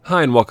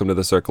Hi, and welcome to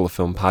the Circle of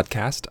Film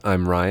podcast.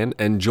 I'm Ryan,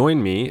 and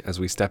join me as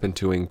we step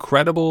into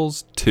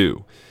Incredibles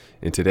 2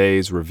 in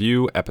today's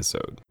review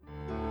episode.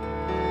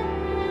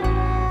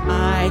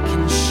 I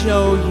can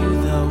show you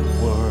the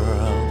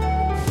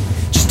world.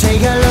 Just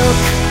take a look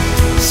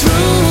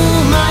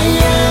through my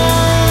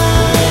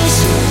eyes.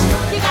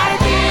 You gotta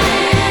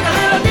dig a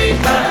little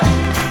deeper.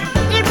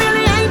 It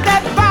really ain't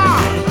that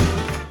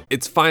far.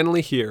 It's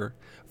finally here.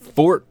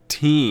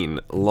 14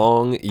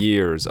 long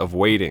years of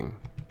waiting.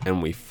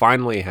 And we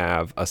finally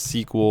have a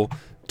sequel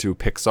to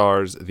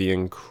Pixar's The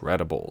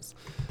Incredibles.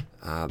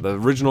 The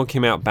original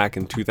came out back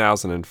in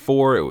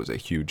 2004. It was a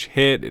huge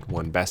hit. It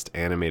won Best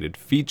Animated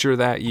Feature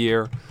that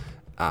year.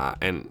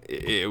 And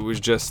it was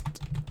just...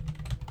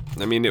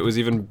 it was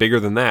even bigger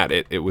than that.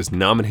 It was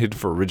nominated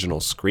for Original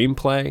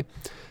Screenplay.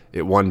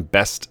 It won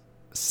Best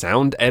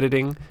Sound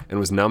Editing and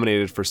was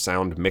nominated for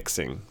Sound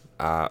Mixing,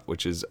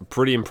 which is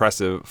pretty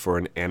impressive for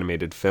an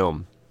animated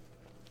film.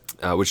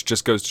 Which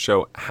just goes to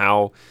show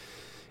how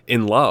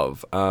in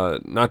love,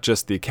 not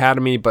just the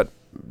Academy, but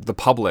the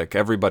public,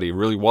 everybody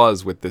really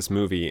was with this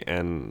movie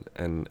and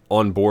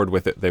on board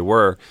with it they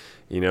were.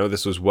 You know,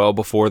 this was well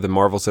before the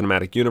Marvel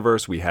Cinematic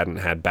Universe. We hadn't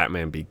had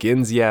Batman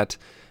Begins yet.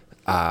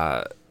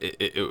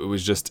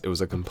 It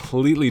was a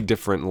completely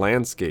different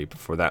landscape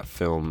for that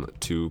film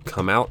to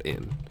come out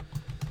in.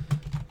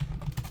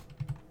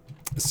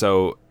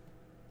 So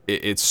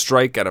it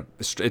struck at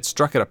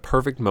a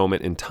perfect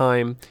moment in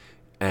time.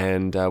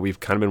 And we've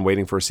kind of been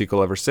waiting for a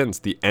sequel ever since.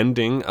 The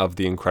ending of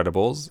The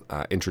Incredibles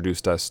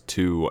introduced us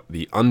to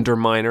the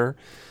Underminer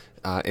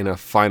in a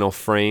final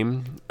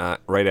frame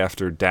right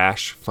after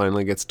Dash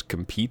finally gets to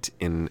compete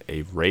in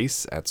a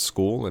race at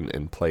school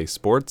and play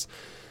sports.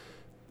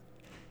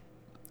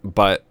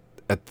 But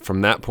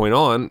from that point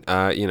on,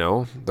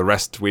 the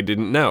rest we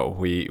didn't know.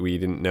 We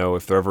didn't know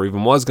if there ever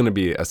even was going to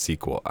be a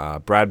sequel.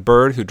 Brad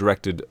Bird, who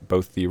directed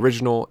both the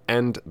original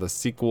and the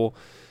sequel,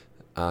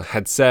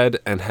 had said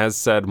and has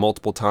said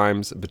multiple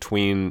times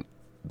between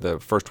the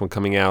first one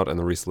coming out and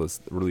the release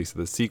of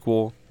the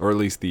sequel, or at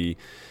least the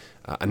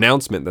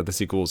announcement that the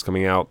sequel was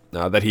coming out,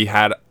 that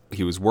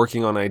he was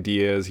working on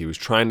ideas. He was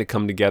trying to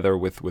come together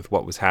with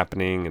what was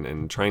happening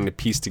and trying to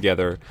piece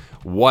together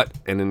what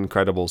an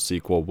Incredibles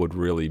sequel would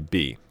really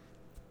be.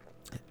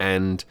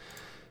 And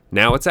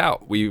now it's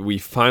out. We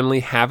finally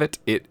have it.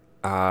 It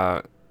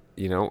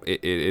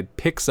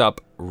picks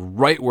up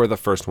right where the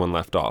first one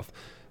left off.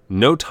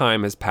 No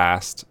time has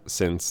passed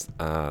since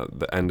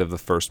the end of the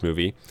first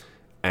movie,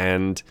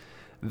 and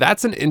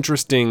that's an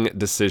interesting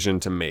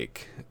decision to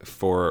make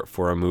for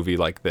a movie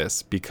like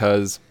this,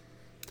 because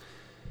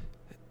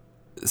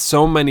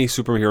so many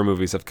superhero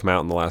movies have come out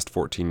in the last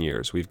 14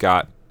 years. We've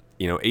got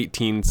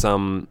 18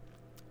 some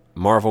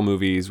Marvel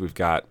movies, we've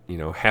got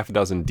half a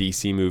dozen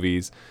DC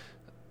movies,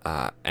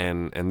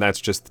 and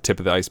that's just the tip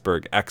of the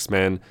iceberg.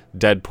 X-Men,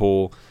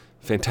 Deadpool,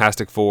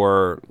 Fantastic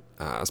Four,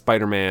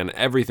 Spider-Man,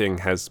 everything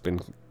has been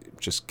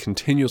just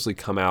continuously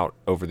come out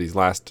over these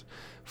last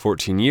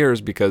 14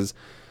 years because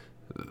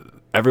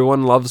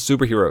everyone loves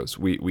superheroes.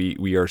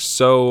 We are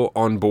so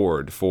on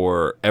board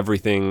for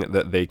everything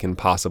that they can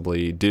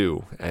possibly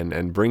do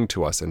and bring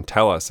to us and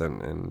tell us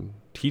and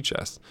teach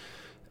us.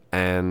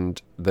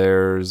 And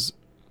there's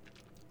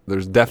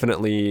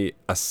definitely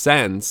a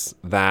sense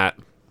that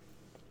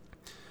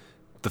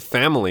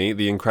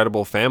the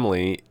Incredible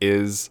family,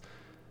 is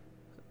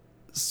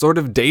sort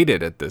of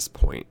dated at this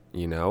point.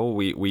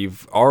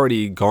 We've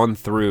already gone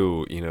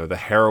through the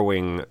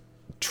harrowing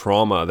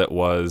trauma that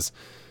was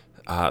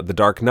The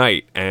Dark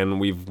Knight, and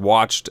we've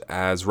watched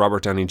as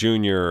Robert Downey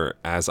Jr.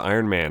 as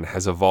Iron Man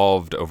has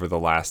evolved over the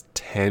last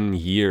 10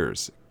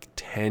 years.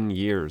 10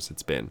 years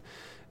it's been.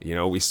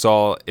 We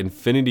saw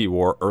Infinity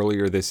War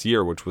earlier this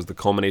year, which was the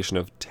culmination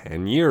of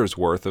 10 years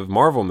worth of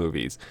Marvel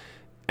movies.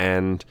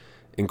 And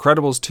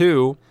Incredibles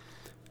 2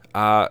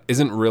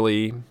 isn't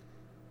really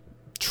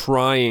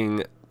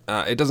trying,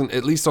 it doesn't,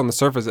 at least on the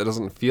surface, it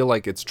doesn't feel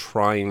like it's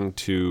trying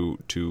to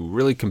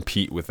really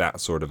compete with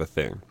that sort of a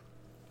thing.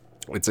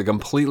 It's a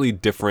completely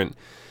different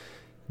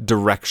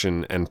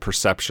direction and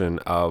perception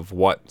of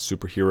what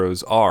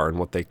superheroes are and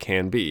what they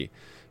can be.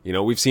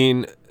 We've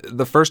seen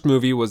the first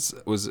movie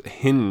was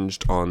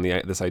hinged on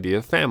this idea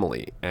of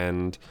family,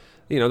 and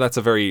that's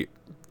a very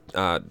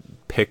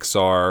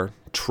Pixar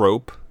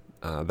trope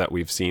that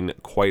we've seen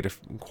quite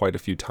a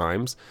few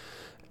times,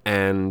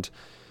 and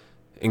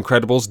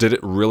Incredibles did it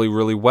really,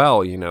 really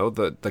well.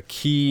 The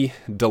key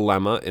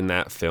dilemma in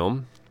that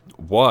film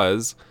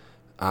was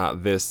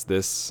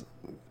this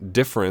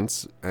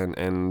difference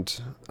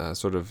and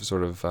sort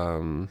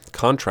of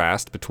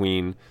contrast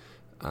between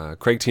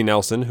Craig T.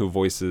 Nelson, who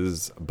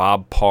voices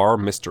Bob Parr,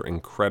 Mr.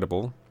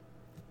 Incredible,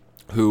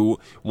 who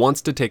wants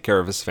to take care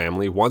of his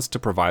family, wants to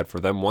provide for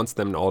them, wants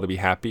them all to be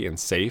happy and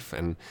safe,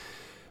 and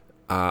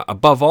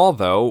above all,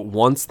 though,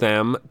 wants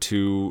them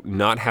to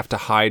not have to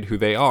hide who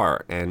they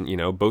are. And,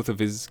 both of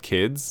his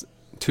kids,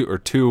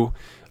 two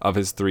of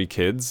his three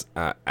kids,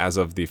 as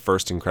of the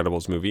first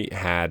Incredibles movie,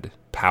 had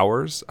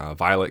powers.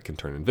 Violet can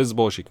turn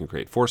invisible. She can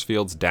create force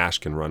fields. Dash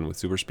can run with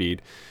super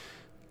speed.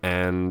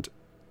 And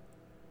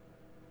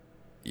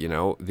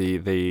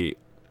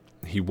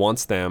he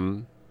wants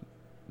them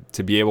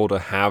to be able to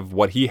have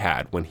what he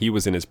had when he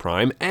was in his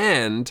prime,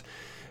 and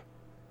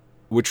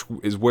which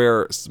is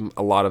where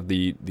a lot of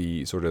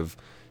the sort of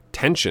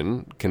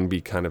tension can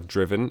be kind of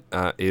driven,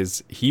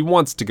 is he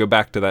wants to go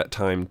back to that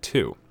time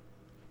too.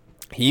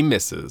 He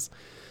misses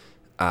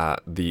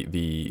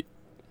the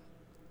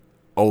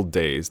old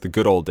days, the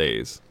good old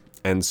days.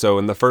 And so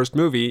in the first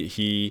movie,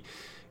 he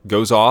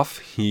goes off.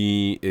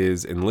 He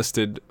is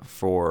enlisted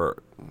for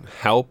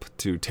help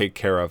to take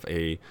care of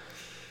a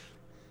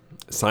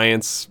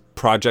science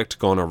project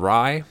gone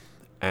awry.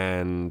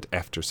 And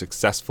after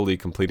successfully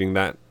completing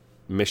that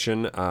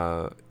mission,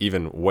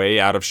 even way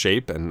out of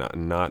shape and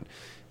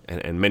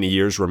many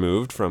years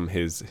removed from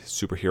his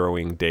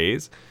superheroing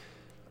days,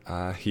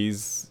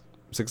 he's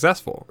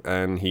successful,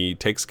 and he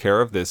takes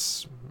care of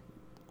this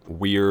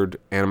weird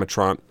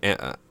animatron,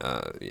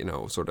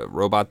 sort of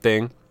robot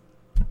thing.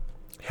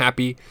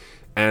 Happy,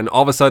 and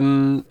all of a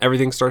sudden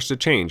everything starts to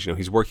change.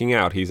 He's working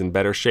out, he's in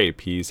better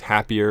shape, he's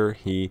happier,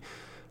 he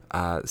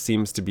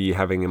seems to be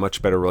having a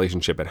much better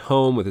relationship at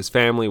home with his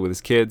family, with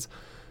his kids,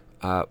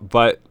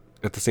 but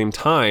at the same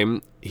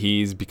time,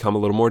 he's become a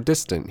little more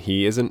distant.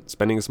 He isn't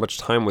spending as much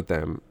time with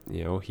them.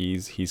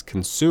 He's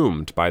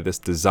consumed by this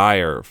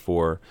desire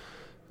for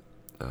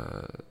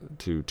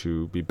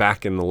to be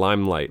back in the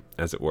limelight,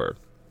 as it were.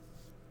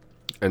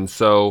 And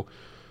so,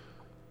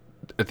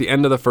 at the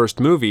end of the first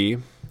movie,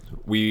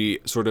 we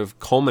sort of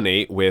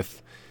culminate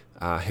with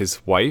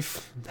his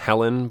wife,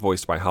 Helen,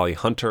 voiced by Holly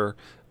Hunter,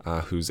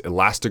 who's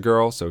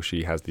Elastigirl, so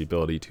she has the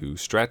ability to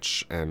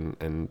stretch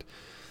and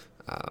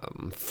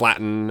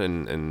flatten,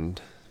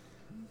 and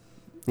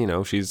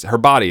her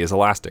body is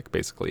elastic,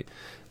 basically.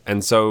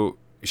 And so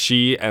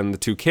she and the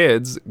two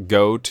kids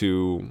go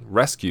to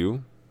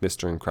rescue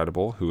Mr.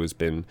 Incredible, who has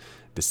been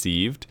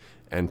deceived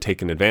and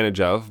taken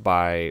advantage of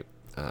by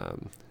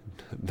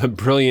the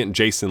brilliant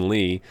Jason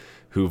Lee,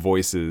 who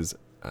voices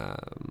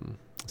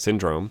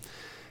Syndrome.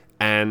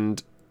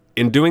 And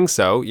in doing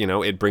so,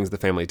 it brings the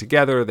family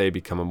together. They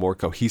become a more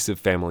cohesive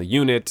family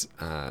unit.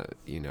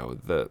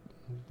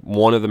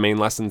 One of the main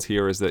lessons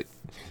here is that,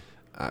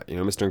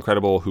 Mr.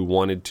 Incredible, who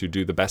wanted to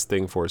do the best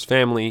thing for his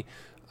family,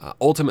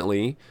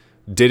 ultimately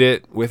did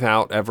it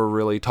without ever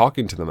really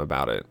talking to them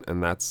about it.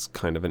 And that's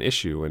kind of an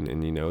issue.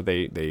 And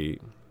they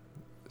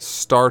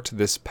start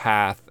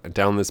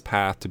down this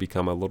path to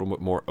become a little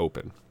bit more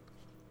open.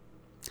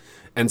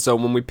 And so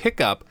when we pick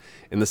up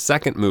in the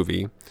second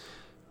movie,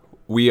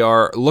 we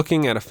are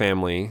looking at a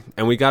family,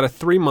 and we got a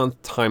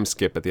 3-month time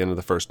skip at the end of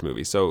the first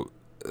movie. So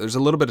there's a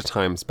little bit of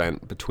time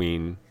spent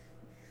between.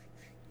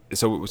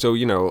 So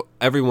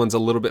everyone's a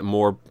little bit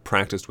more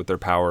practiced with their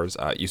powers.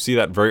 You see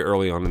that very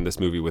early on in this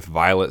movie with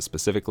Violet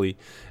specifically,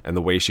 and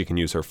the way she can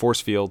use her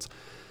force fields.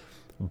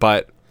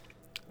 But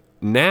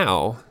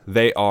now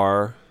they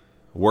are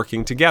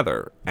working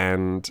together,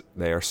 and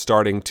they are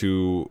starting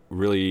to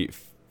really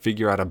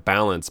figure out a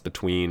balance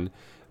between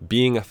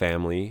being a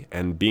family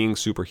and being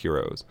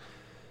superheroes.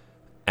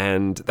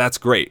 And that's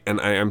great, and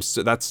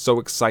that's so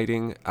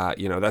exciting.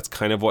 That's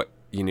kind of what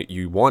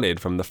you wanted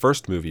from the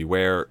first movie,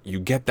 where you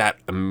get that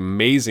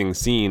amazing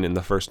scene in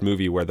the first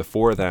movie where the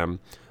four of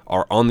them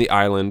are on the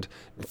island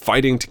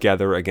fighting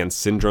together against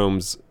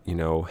Syndrome's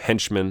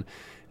henchmen,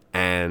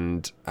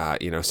 and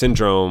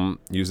Syndrome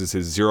uses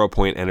his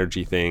 0-point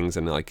energy things,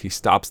 and he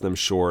stops them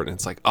short, and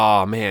it's like,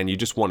 oh man, you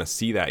just want to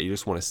see that. You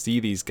just want to see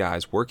these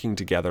guys working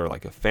together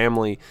like a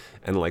family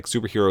and like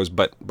superheroes,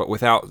 but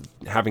without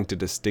having to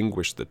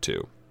distinguish the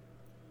two.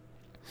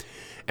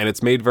 And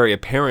it's made very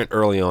apparent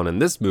early on in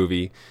this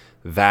movie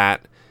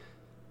that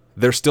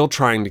they're still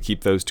trying to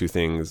keep those two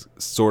things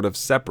sort of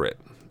separate.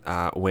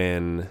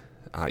 When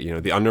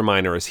the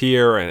Underminer is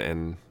here,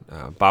 and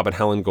Bob and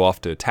Helen go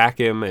off to attack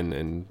him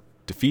and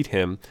defeat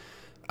him,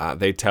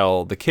 they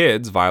tell the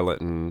kids,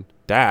 Violet and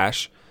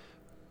Dash,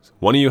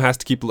 one of you has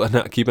to keep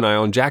an eye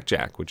on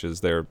Jack, which is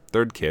their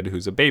third kid,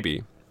 who's a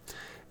baby.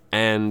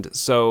 And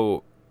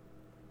so,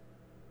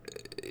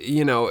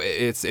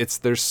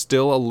 there's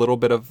still a little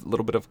bit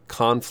of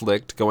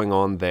conflict going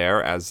on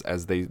there, as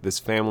this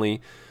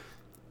family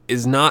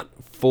is not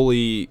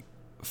fully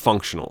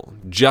functional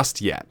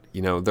just yet.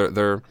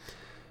 They're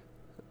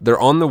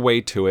on the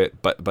way to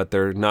it, but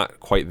they're not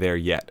quite there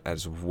yet,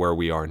 as where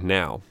we are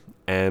now.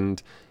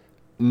 And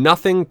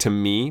nothing to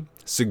me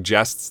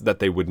suggests that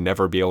they would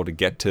never be able to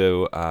get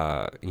to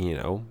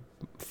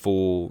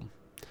full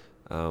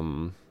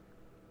not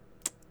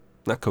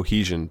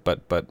cohesion,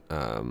 but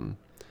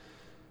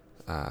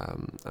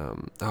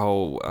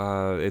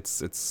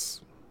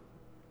it's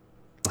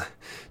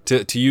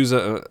to use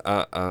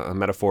a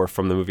metaphor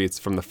from the movie. It's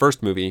from the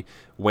first movie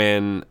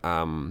when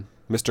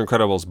Mr.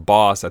 Incredible's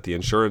boss at the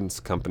insurance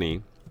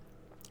company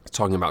is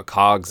talking about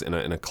cogs in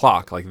a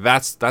clock. Like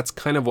that's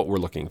kind of what we're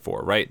looking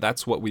for, right?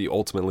 That's what we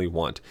ultimately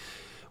want.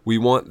 We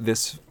want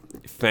this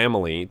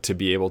family to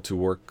be able to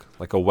work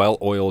like a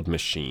well-oiled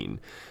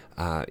machine.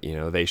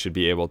 They should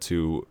be able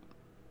to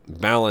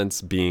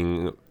balance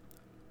being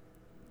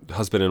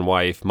husband and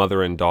wife,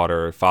 mother and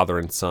daughter, father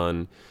and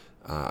son,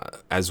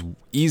 as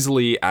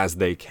easily as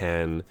they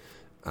can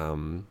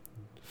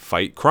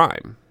fight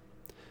crime.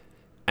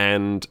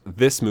 And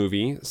this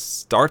movie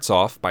starts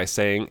off by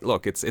saying,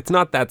 look, it's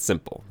not that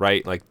simple,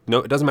 right? Like, no,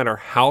 it doesn't matter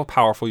how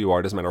powerful you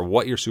are, it doesn't matter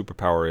what your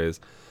superpower is.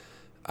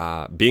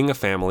 Being a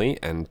family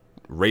and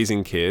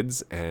raising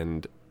kids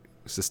and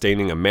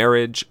sustaining a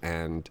marriage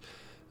and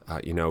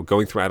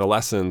going through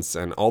adolescence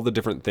and all the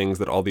different things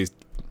that all these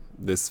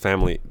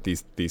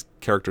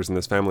characters in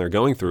this family are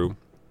going through.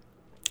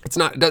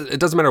 It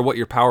doesn't matter what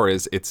your power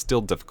is. It's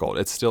still difficult.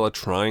 It's still a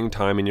trying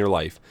time in your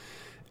life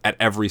at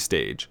every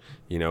stage.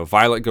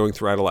 Violet going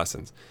through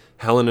adolescence,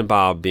 Helen and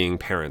Bob being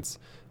parents,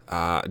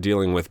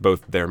 dealing with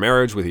both their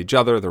marriage with each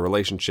other, the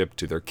relationship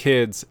to their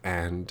kids,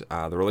 and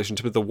the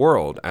relationship with the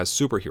world as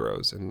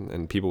superheroes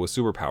and people with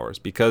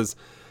superpowers. Because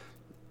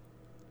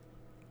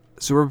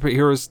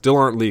superheroes still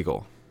aren't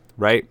legal,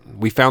 right?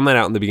 We found that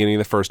out in the beginning of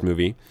the first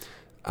movie,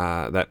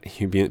 that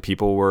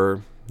people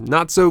were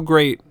not so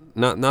great,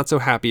 not so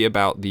happy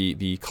about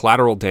the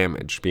collateral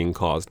damage being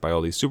caused by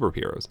all these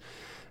superheroes.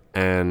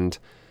 And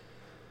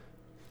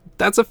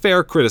that's a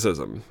fair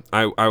criticism.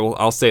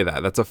 I'll say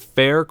that. That's a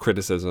fair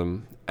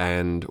criticism,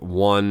 and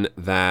one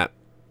that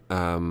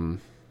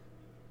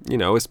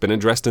it's been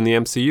addressed in the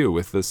MCU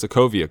with the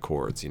Sokovia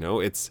Accords.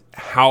 It's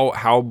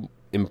how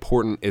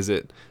important is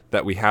it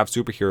that we have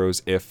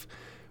superheroes if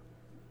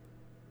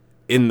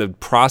in the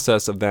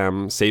process of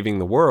them saving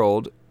the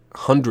world,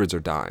 hundreds are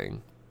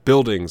dying,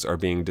 buildings are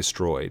being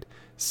destroyed,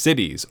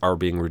 cities are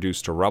being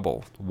reduced to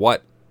rubble.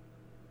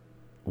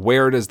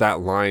 Where does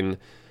that line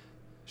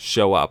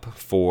show up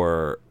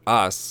for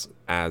us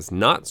as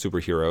not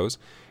superheroes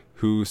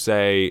who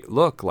say,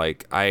 look,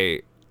 like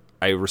I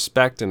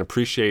respect and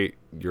appreciate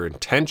your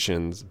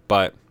intentions,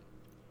 but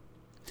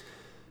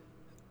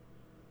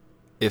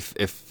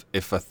if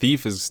a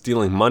thief is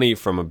stealing money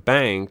from a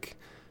bank,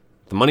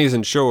 the money is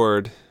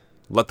insured,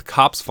 let the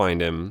cops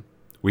find him.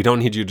 We don't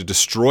need you to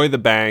destroy the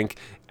bank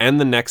and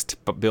the next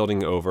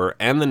building over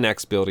and the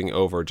next building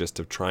over just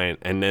to try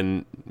and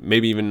then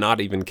maybe even not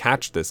even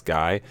catch this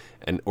guy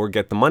or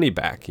get the money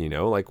back.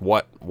 Like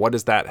what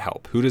does that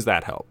help? Who does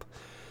that help?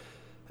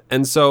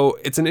 And so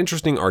it's an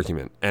interesting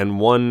argument, and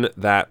one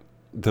that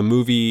the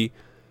movie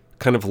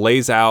kind of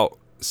lays out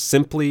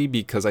simply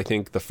because I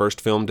think the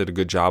first film did a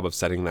good job of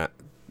setting that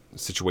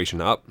situation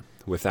up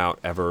without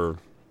ever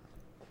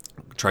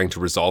trying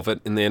to resolve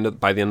it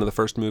by the end of the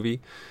first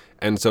movie.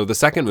 And so the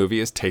second movie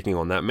is taking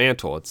on that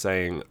mantle. It's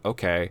saying,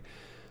 okay,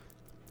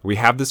 we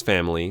have this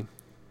family.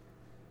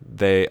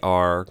 They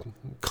are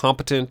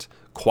competent,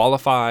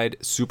 qualified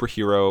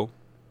superhero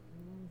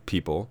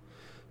people.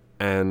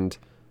 And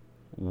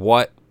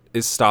what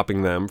is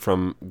stopping them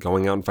from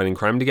going out and fighting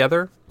crime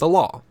together? The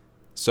law.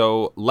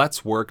 So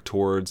let's work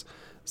towards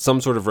some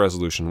sort of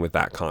resolution with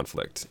that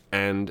conflict.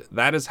 And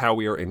that is how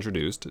we are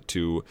introduced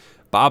to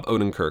Bob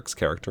Odenkirk's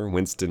character,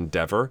 Winston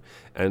Dever,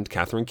 and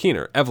Catherine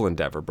Keener, Evelyn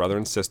Dever, brother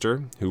and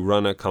sister, who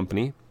run a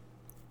company.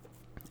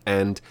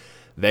 And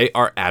they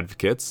are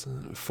advocates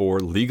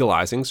for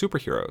legalizing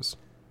superheroes.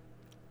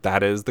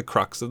 That is the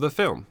crux of the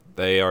film.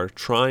 They are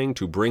trying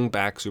to bring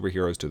back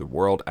superheroes to the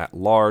world at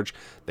large.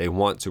 They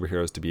want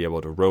superheroes to be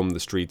able to roam the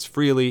streets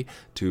freely,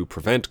 to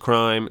prevent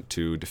crime,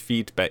 to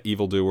defeat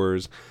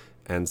evildoers,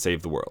 and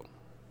save the world.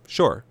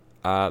 Sure,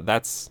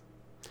 that's...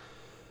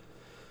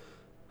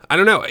 I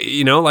don't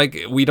know,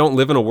 like, we don't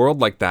live in a world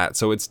like that,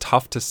 so it's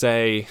tough to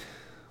say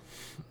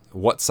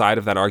what side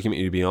of that argument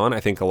you'd be on. I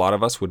think a lot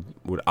of us would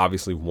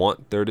obviously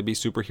want there to be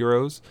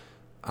superheroes,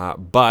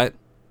 but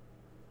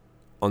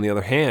on the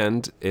other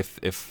hand, if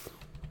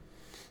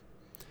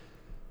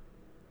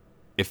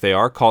they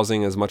are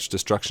causing as much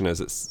destruction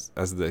as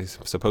they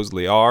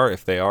supposedly are,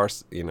 if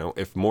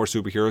more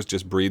superheroes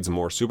just breeds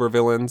more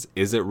supervillains,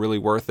 is it really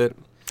worth it?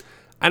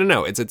 I don't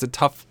know. It's a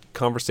tough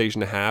conversation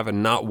to have,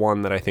 and not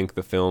one that I think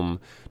the film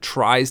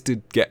tries to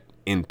get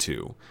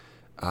into.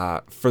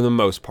 For the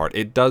most part,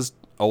 it does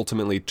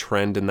ultimately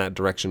trend in that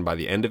direction by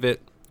the end of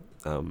it,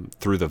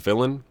 through the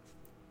villain.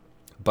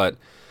 But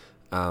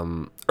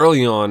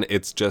early on,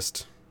 it's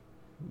just,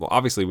 well,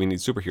 obviously we need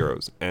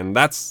superheroes, and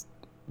that's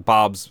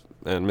Bob's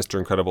and Mr.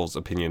 Incredible's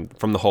opinion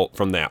from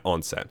the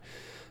onset,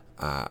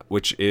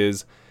 which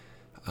is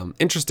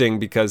interesting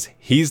because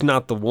he's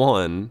not the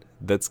one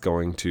that's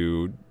going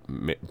to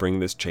bring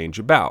this change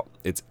about.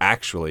 It's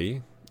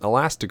actually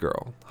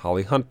Elastigirl,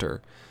 Holly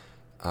Hunter.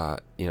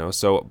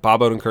 So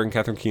Bob Odenkirk and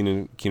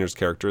Catherine Keener's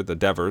character, the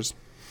Devers,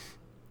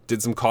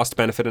 did some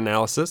cost-benefit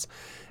analysis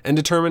and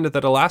determined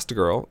that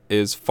Elastigirl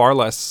is far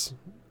less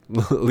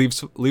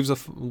leaves a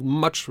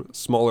much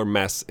smaller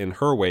mess in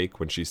her wake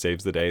when she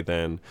saves the day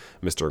than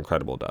Mr.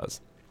 Incredible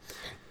does.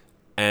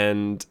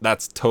 And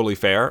that's totally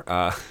fair.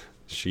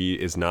 She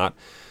is not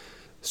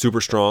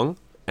super strong,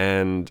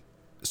 and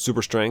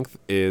super strength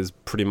is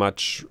pretty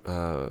much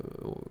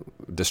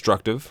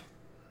destructive.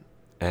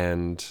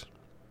 And,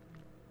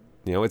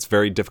 it's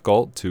very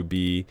difficult to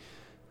be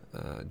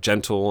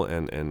gentle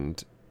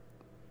and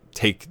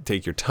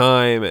take your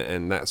time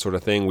and that sort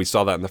of thing. We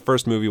saw that in the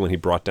first movie when he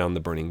brought down the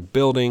burning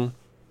building.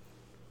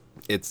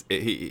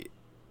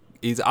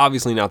 he's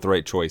obviously not the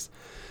right choice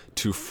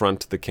to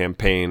front the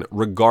campaign,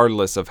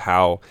 regardless of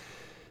how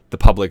the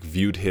public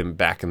viewed him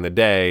back in the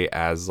day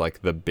as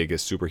like the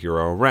biggest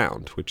superhero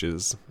around, which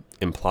is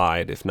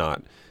implied, if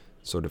not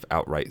sort of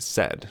outright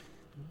said.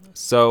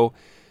 So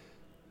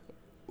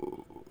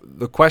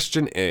the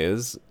question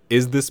is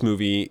this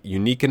movie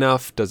unique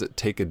enough? Does it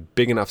take a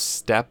big enough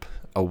step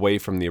away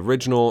from the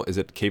original? Is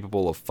it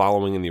capable of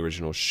following in the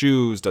original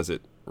shoes? Does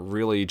it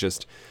really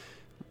just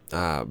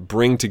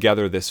bring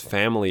together this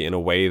family in a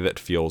way that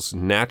feels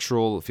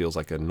natural? It feels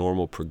like a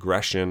normal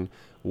progression.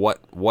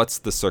 What's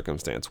the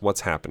circumstance?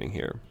 What's happening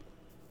here?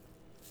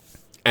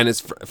 And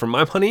it's for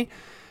my money,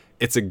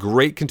 it's a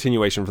great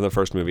continuation from the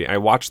first movie. I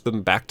watched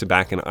them back to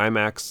back in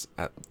IMAX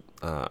at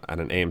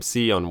an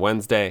AMC on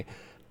Wednesday,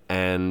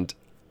 and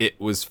it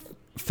was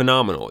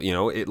phenomenal. You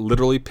know, it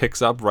literally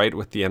picks up right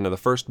with the end of the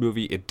first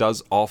movie. It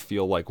does all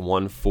feel like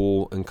one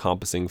full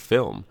encompassing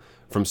film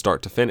from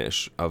start to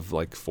finish of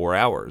like 4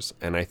 hours.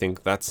 And I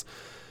think that's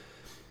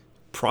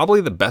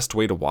probably the best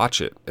way to watch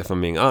it, if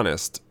I'm being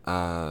honest.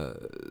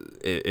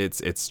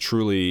 It's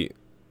truly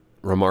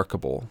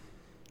remarkable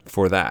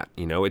for that.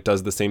 You know, it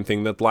does the same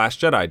thing that The Last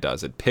Jedi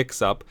does. It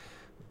picks up,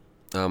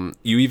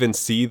 you even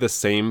see the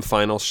same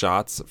final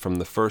shots from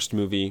the first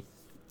movie,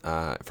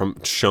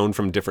 shown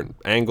from different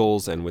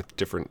angles and with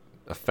different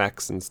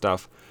effects and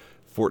stuff.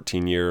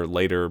 14-year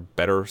later,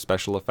 better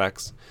special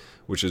effects,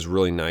 which is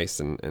really nice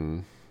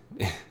and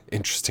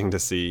interesting to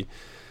see.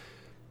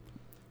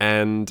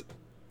 And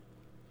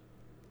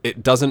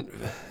it doesn't,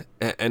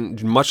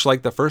 and much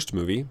like the first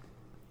movie,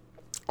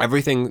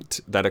 everything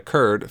that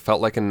occurred felt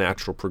like a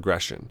natural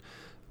progression.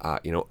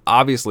 You know,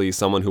 obviously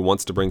someone who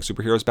wants to bring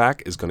superheroes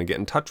back is going to get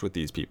in touch with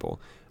these people.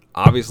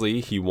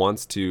 Obviously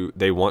Odenkirk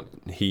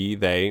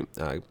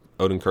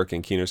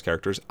and Keener's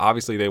characters,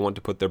 obviously they want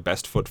to put their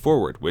best foot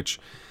forward, which,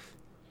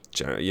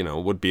 you know,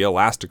 would be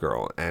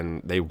Elastigirl.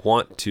 And they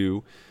want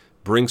to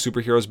bring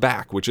superheroes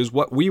back, which is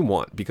what we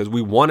want, because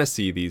we want to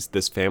see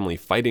this family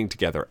fighting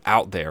together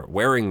out there,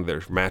 wearing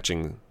their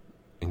matching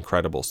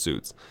incredible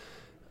suits.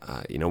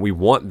 You know, we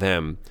want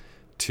them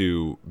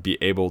to be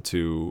able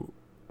to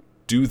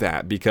do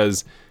that,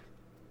 because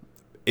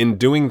in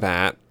doing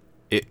that,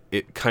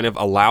 it kind of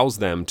allows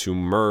them to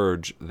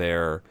merge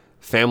their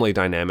family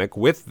dynamic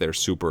with their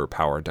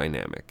superpower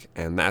dynamic.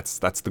 And that's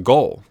the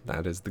goal.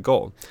 That is the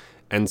goal.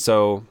 And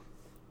so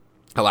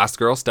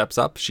Elastigirl steps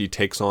up. She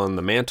takes on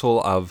the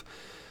mantle of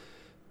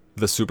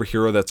the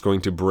superhero that's going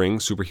to bring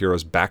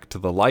superheroes back to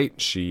the light.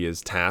 She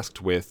is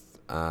tasked with,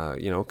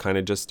 kind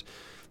of just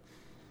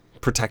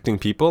protecting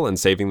people and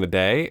saving the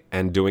day,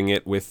 and doing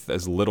it with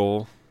as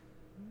little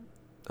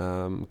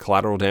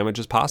collateral damage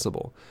as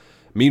possible.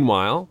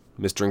 Meanwhile,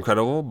 Mr.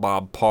 Incredible,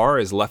 Bob Parr,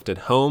 is left at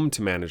home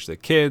to manage the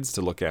kids,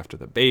 to look after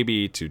the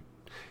baby, to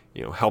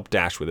help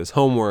Dash with his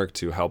homework,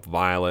 to help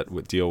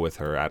Violet deal with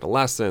her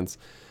adolescence,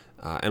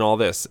 and all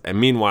this. And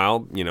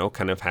meanwhile,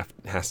 kind of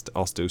has to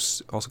also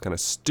kind of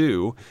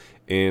stew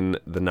in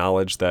the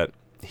knowledge that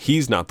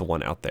he's not the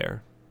one out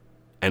there.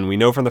 And we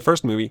know from the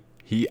first movie,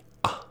 he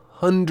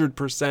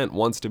 100%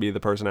 wants to be the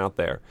person out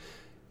there.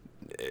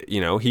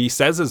 He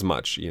says as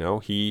much.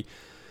 He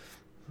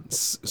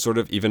sort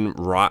of even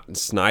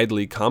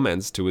snidely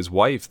comments to his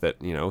wife that,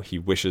 he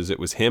wishes it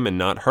was him and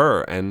not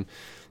her. And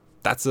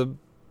that's a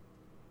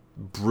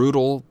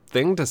brutal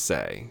thing to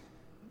say.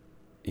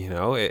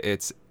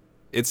 It's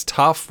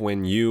tough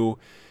when you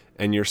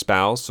and your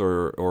spouse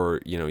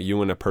or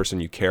you and a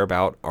person you care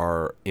about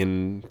are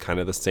in kind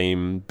of the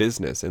same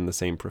business, in the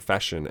same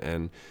profession.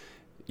 And,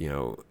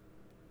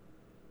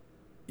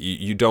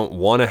 you don't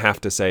want to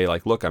have to say,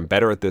 like, look, I'm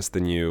better at this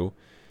than you,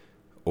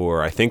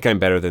 or I think I'm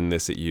better at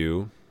this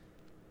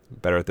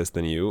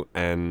than you.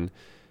 And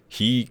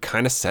he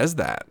kind of says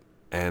that.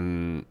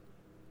 And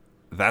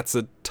that's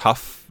a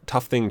tough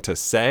thing to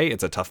say.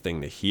 It's a tough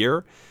thing to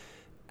hear.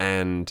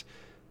 And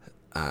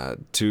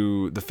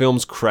to the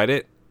film's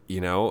credit,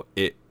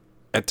 it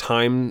at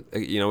time,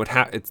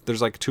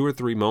 there's like 2 or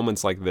 3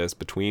 moments like this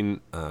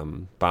between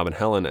Bob and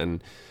Helen,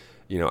 and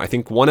I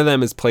think one of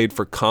them is played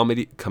for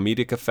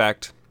comedic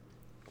effect,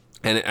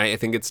 and I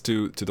think it's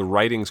to the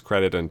writing's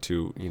credit and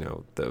to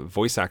the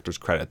voice actor's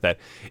credit that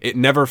it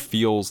never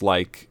feels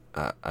like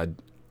a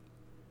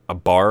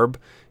barb.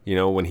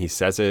 When he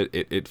says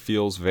it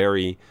feels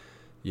very,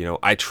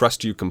 I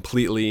trust you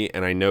completely,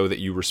 and I know that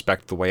you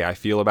respect the way I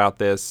feel about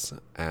this,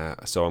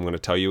 so I'm going to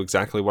tell you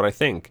exactly what I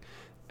think.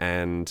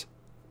 And,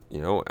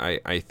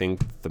 I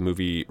think the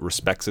movie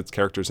respects its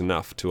characters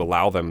enough to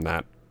allow them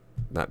that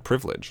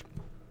privilege.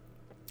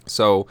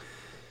 So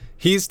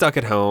he's stuck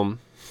at home,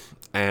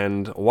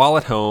 and while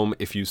at home,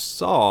 if you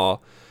saw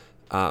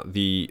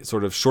the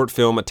sort of short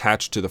film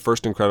attached to the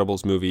first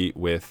Incredibles movie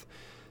with,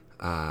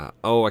 I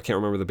can't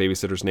remember the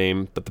babysitter's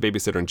name, but the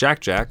babysitter and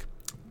Jack-Jack,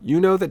 you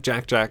know that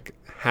Jack-Jack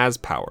has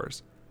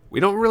powers.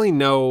 We don't really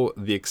know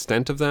the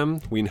extent of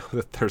them. We know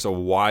that there's a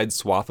wide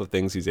swath of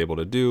things he's able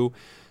to do,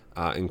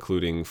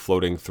 including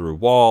floating through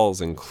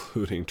walls,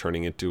 including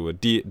turning into a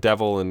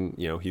devil, and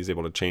he's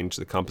able to change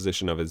the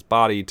composition of his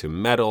body to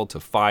metal, to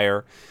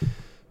fire.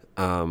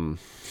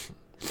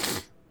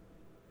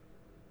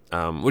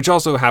 which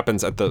also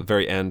happens at the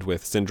very end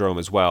with Syndrome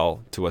as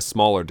well, to a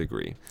smaller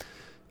degree.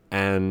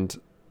 And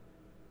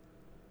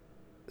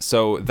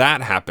so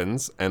that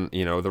happens, and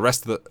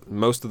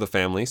most of the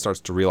family starts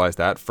to realize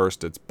that.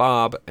 First it's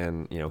Bob,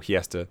 and he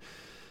has to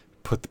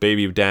put the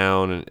baby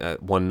down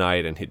one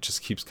night, and he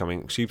just keeps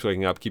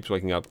waking up,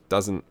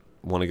 doesn't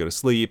want to go to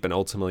sleep, and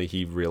ultimately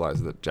he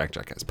realizes that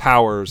Jack has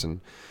powers, and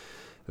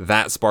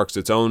that sparks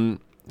its own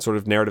sort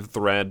of narrative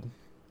thread.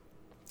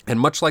 And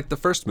much like the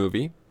first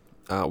movie,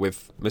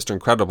 with Mr.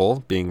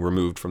 Incredible being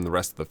removed from the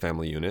rest of the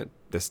family unit,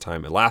 this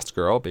time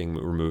Elastigirl being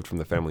removed from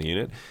the family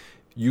unit,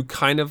 you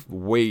kind of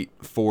wait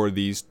for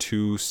these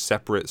two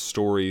separate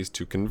stories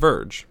to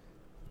converge.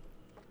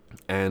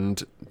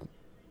 And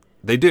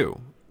they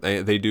do.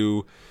 They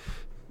do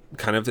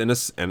kind of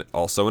and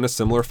also in a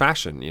similar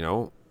fashion.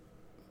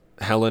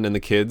 Helen and the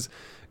kids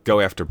go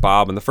after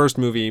Bob in the first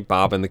movie.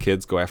 Bob and the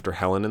kids go after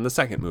Helen in the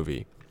second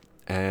movie.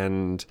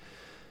 And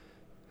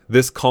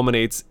this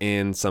culminates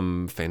in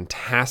some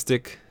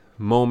fantastic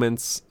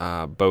moments,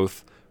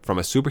 both from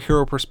a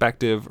superhero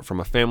perspective, from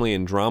a family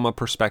and drama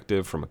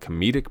perspective, from a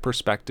comedic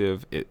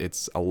perspective.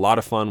 It's a lot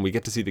of fun. We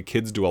get to see the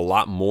kids do a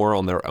lot more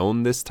on their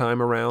own this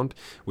time around,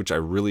 which I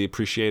really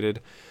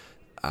appreciated.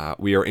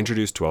 We are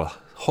introduced to a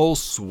whole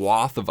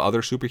swath of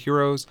other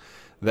superheroes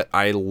that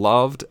I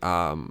loved.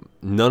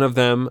 None of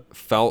them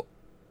felt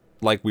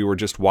like we were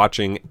just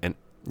watching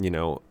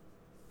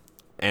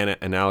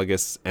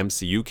analogous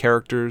MCU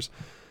characters.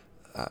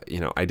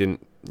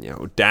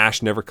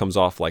 Dash never comes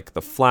off like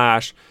the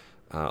Flash.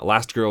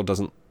 Elastigirl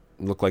doesn't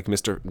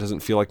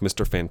feel like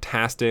Mr.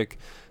 Fantastic.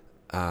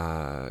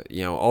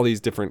 All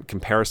these different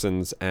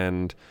comparisons,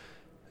 and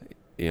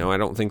I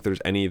don't think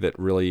there's any that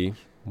really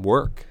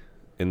work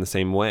in the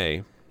same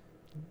way.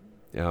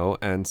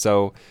 And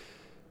so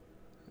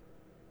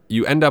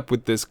you end up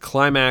with this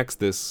climax,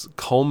 this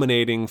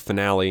culminating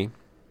finale,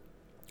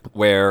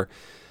 where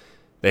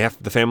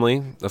the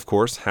family, of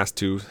course, has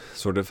to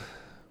sort of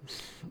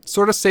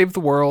save the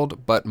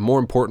world, but more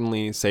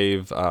importantly,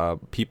 save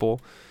people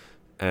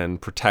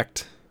and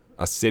protect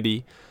a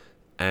city.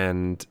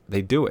 And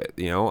they do it.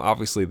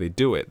 Obviously they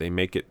do it. They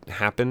make it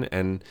happen.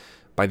 And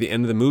by the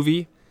end of the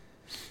movie,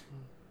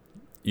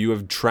 you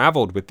have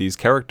traveled with these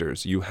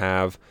characters. You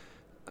have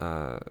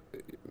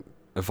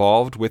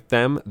evolved with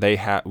them. We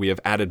have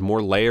added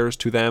more layers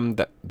to them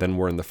than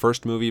were in the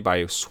first movie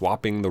by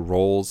swapping the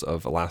roles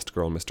of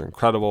Elastigirl and Mr.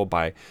 Incredible,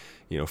 by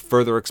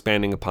further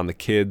expanding upon the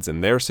kids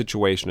and their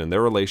situation and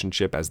their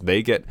relationship as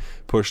they get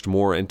pushed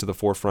more into the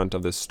forefront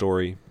of this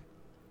story.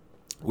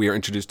 We are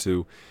introduced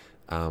to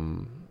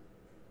Bob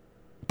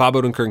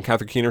Odenkirk and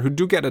Catherine Keener, who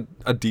do get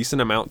a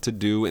decent amount to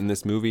do in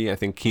this movie. I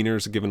think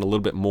Keener's given a little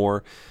bit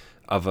more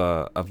of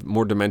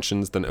more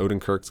dimensions than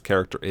Odenkirk's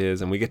character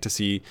is, and we get to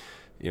see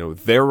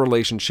their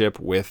relationship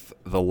with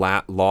the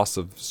loss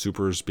of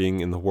supers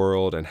being in the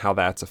world, and how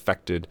that's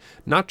affected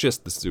not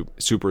just the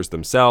supers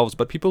themselves,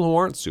 but people who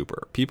aren't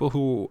super, people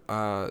who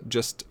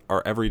just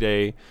are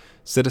everyday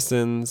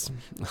citizens,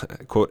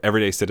 quote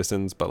everyday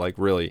citizens, but like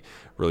really,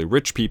 really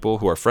rich people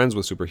who are friends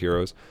with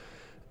superheroes.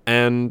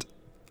 And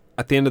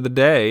at the end of the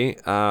day,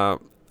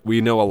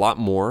 we know a lot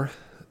more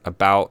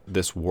about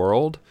this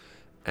world,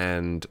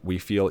 and we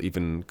feel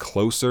even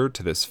closer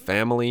to this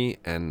family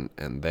and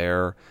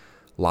their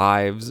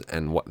lives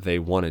and what they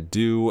want to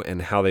do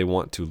and how they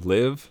want to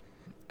live.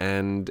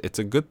 And it's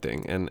a good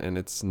thing, and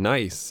it's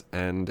nice,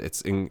 and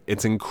it's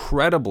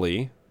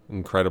incredibly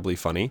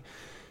funny,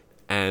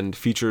 and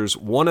features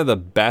one of the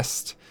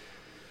best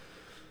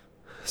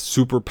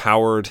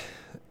super-powered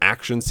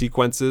action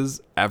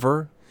sequences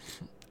ever.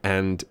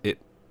 And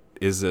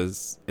it's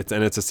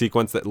a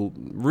sequence that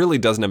really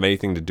doesn't have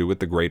anything to do with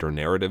the greater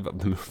narrative of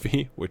the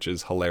movie, which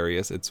is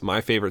hilarious. It's my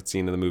favorite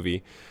scene in the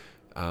movie,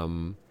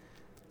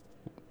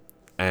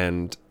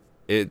 and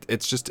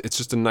it's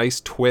just a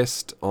nice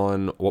twist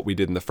on what we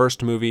did in the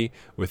first movie,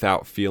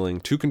 without feeling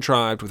too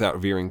contrived, without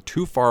veering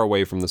too far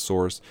away from the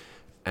source,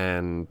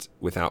 and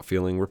without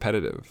feeling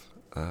repetitive.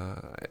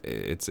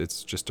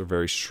 It's just a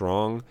very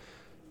strong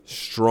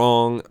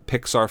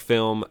Pixar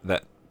film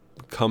that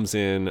comes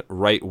in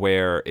right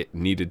where it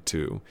needed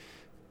to,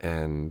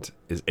 and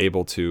is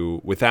able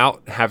to,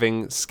 without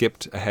having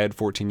skipped ahead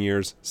 14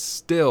 years,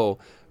 still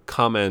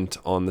comment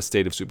on the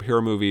state of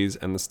superhero movies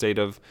and the state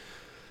of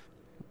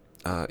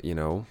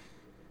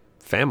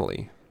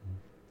family.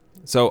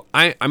 So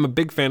I'm a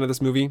big fan of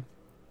this movie.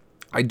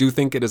 I do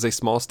think it is a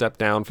small step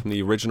down from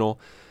the original.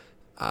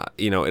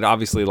 It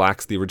obviously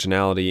lacks the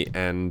originality,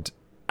 and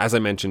as I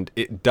mentioned,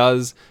 it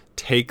does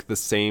take the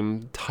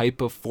same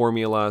type of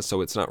formula, so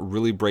it's not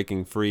really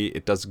breaking free.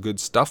 It does good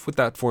stuff with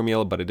that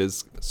formula, but it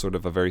is sort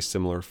of a very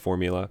similar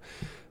formula.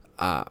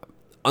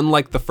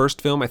 Unlike the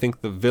first film, I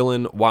think the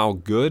villain, while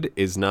good,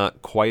 is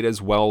not quite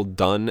as well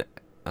done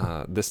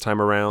this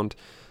time around.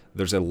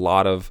 There's a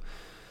lot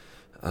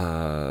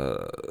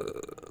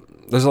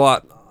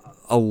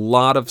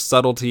of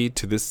subtlety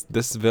to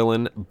this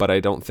villain, but I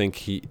don't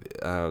think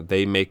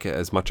they make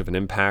as much of an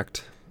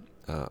impact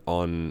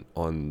on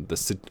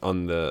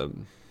the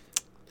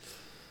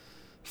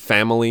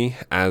family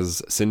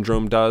as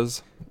Syndrome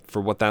does,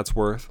 for what that's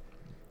worth.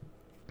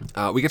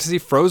 We get to see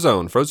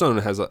Frozone.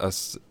 Frozone has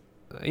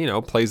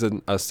plays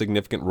a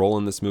significant role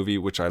in this movie,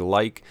 which I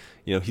like.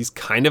 He's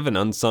kind of an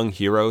unsung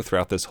hero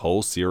throughout this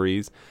whole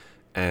series,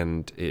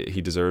 and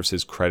he deserves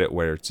his credit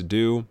where it's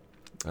due.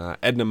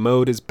 Edna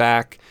Mode is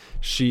back.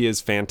 She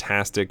is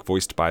fantastic,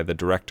 voiced by the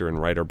director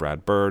and writer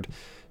Brad Bird.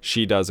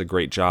 She does a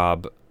great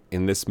job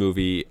in this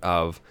movie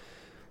of,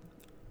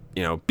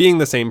 being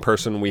the same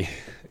person we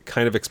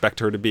kind of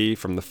expect her to be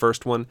from the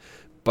first one,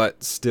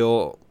 but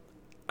still,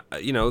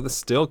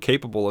 still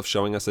capable of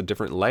showing us a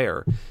different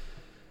layer.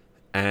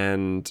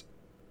 And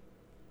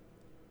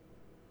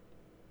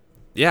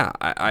yeah,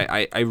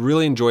 I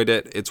really enjoyed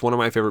it. It's one of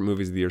my favorite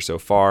movies of the year so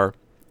far.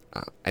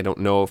 I don't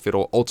know if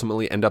it'll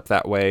ultimately end up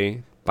that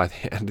way by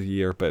the end of the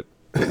year, but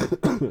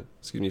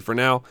excuse me, for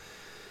now,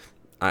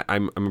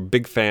 I'm a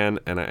big fan,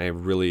 and I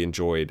really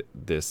enjoyed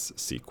this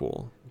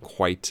sequel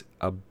quite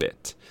a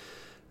bit.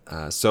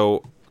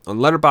 So on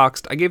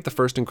Letterboxd, I gave the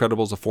first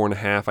Incredibles a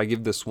 4.5. I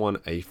give this one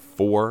a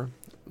 4.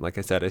 Like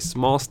I said, a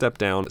small step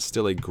down. It's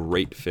still a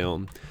great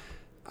film.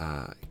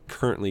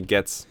 Currently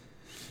gets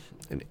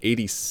an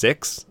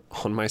 86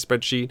 on my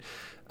spreadsheet,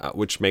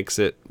 which makes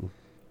it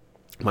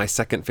my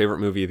second favorite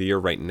movie of the year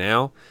right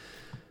now,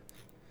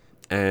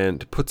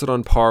 and puts it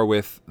on par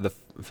with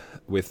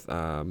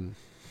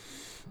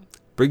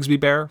Brigsby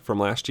Bear from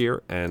last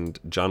year and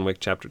John Wick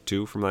Chapter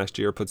 2 from last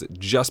year. Puts it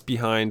just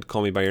behind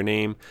Call Me By Your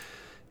Name,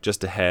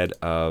 just ahead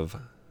of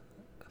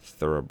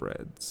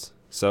Thoroughbreds.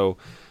 So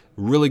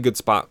really good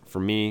spot for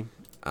me.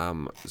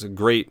 It's a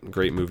great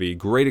movie,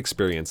 great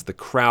experience. The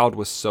crowd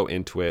was so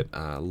into it.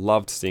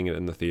 Loved seeing it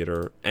in the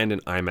theater and in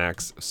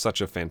IMAX. Such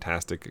a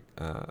fantastic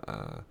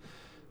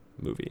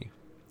movie.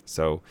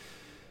 So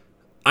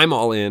I'm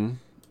all in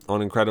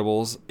on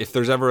Incredibles. If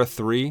there's ever a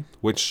 3,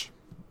 which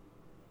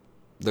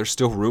there's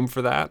still room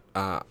for that,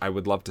 I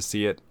would love to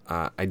see it.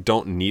 I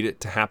don't need it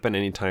to happen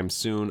anytime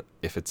soon.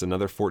 If it's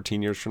another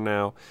 14 years from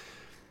now,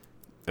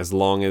 as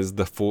long as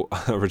the full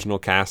original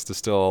cast is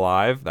still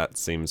alive, that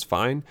seems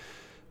fine.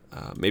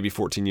 Maybe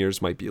 14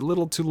 years might be a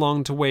little too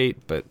long to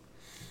wait, but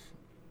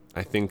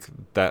I think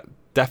that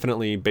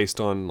definitely, based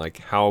on like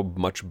how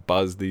much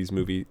buzz this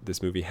movie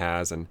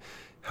has, and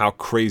how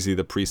crazy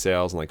the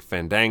pre-sales and like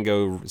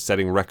Fandango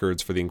setting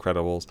records for The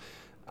Incredibles,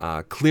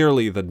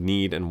 clearly the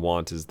need and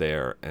want is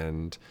there.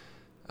 And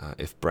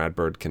if Brad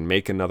Bird can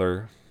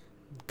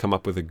come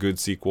up with a good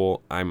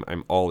sequel,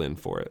 I'm all in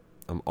for it.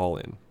 I'm all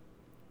in.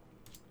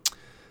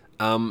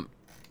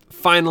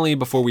 Finally,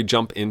 before we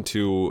jump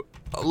into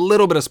a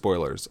little bit of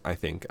spoilers,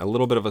 a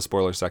little bit of a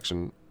spoiler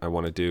section I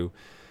want to do,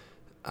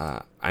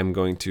 I'm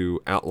going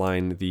to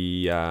outline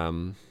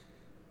the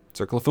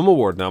Circle of Film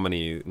Award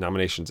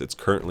nominations it's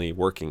currently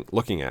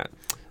looking at.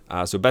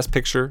 So Best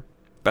Picture,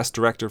 Best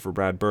Director for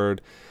Brad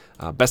Bird,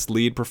 Best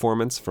Lead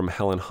Performance from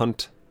Holly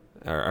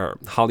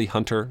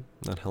Hunter,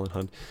 not Helen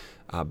Hunt,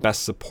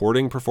 Best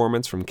Supporting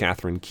Performance from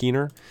Catherine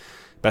Keener,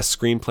 Best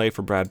Screenplay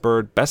for Brad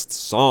Bird, Best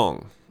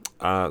Song.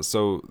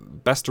 So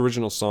Best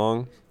Original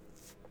Song,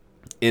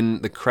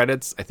 in the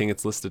credits, I think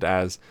it's listed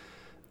as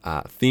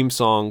theme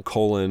song,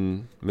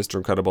 Mr.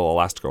 Incredible,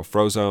 Elastigirl,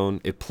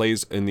 Frozone. It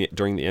plays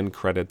during the end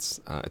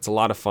credits. It's a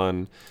lot of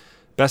fun.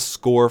 Best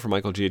Score for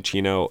Michael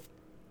Giacchino.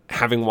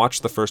 Having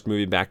watched the first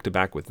movie back to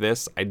back with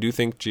this, I do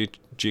think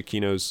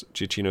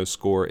Giacchino's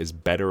score is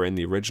better in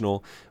the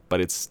original,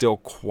 but it's still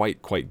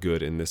quite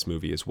good in this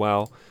movie as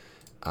well.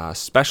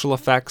 Special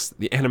effects,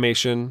 the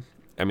animation,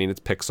 it's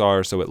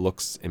Pixar, so it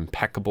looks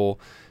impeccable.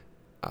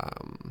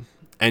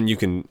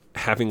 And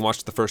having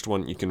watched the first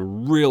one, you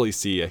can really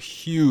see a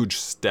huge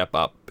step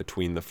up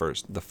between the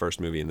first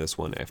movie and this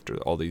one after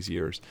all these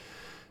years.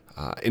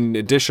 In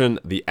addition,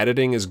 the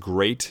editing is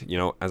great.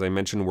 As I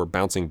mentioned, we're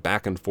bouncing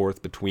back and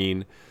forth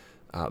between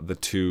the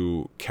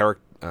two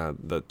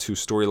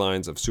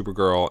storylines of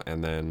Supergirl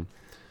and then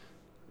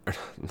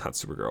not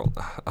Supergirl,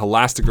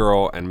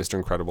 Elastigirl and Mr.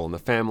 Incredible and the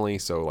family.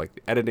 So like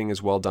the editing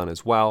is well done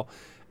as well.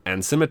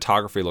 And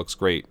cinematography looks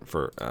great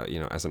for,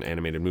 as an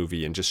animated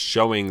movie, and just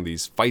showing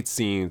these fight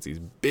scenes, these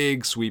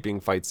big sweeping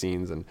fight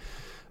scenes, and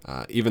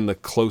even the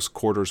close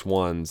quarters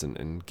ones,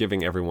 and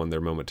giving everyone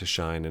their moment to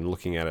shine and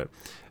looking at it.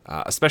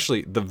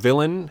 Especially the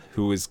villain,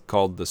 who is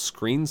called the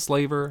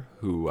Screenslaver,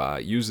 who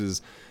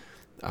uses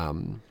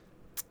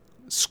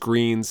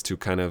screens to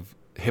kind of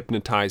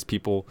hypnotize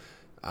people.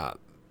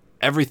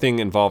 Everything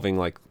involving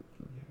like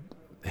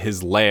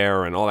his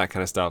lair and all that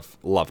kind of stuff.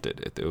 Loved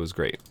it. It was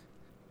great.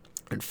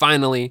 And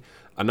finally,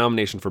 a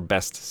nomination for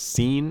Best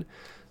Scene.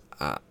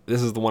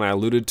 This is the one I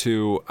alluded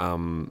to.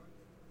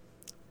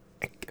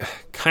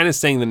 Kind of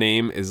saying the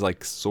name is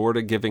like sort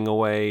of giving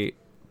away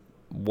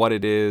what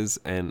it is,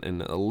 and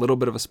a little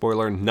bit of a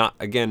spoiler. Not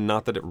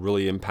that it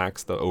really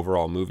impacts the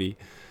overall movie,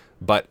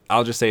 but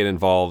I'll just say it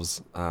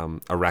involves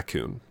a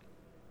raccoon.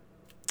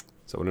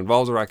 So it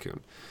involves a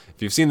raccoon.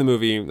 If you've seen the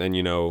movie, then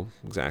you know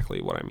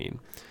exactly what I mean.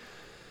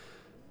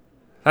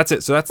 That's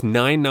it. So that's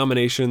 9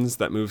 nominations.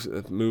 That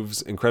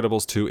moves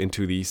Incredibles 2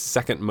 into the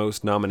second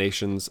most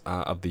nominations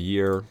of the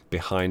year,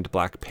 behind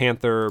Black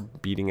Panther,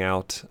 beating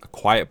out A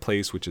Quiet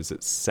Place, which is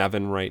at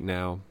 7 right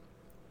now,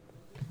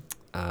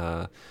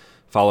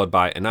 followed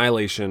by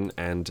Annihilation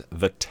and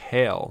The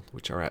Tale,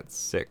 which are at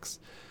 6.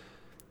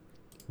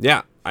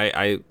 Yeah,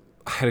 I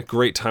had a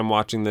great time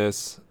watching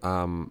this.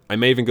 I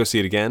may even go see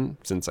it again,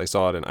 since I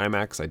saw it in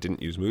IMAX. I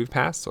didn't use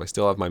MoviePass, so I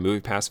still have my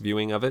MoviePass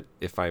viewing of it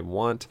if I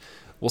want.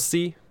 We'll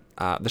see.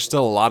 There's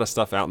still a lot of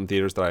stuff out in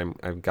theaters that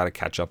I've got to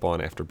catch up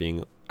on after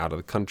being out of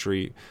the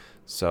country.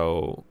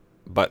 So,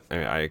 but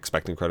I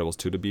expect Incredibles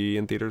 2 to be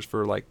in theaters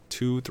for like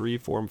 2, 3,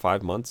 4, and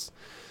 5 months.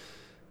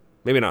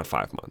 Maybe not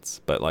 5 months,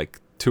 but like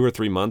 2 or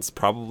 3 months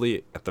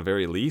probably at the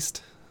very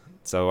least.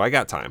 So I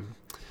got time.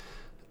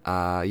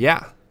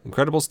 Yeah,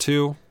 Incredibles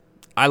 2.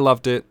 I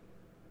loved it.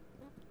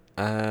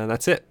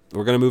 That's it.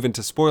 We're going to move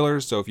into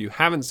spoilers. So if you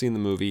haven't seen the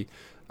movie,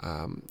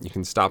 you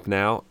can stop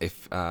now.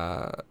 If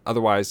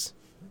otherwise,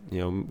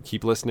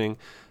 keep listening.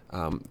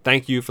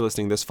 Thank you for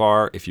listening this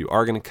far. If you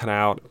are going to cut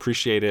out,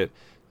 appreciate it.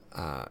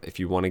 If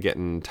you want to get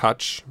in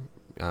touch,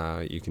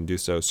 you can do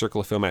so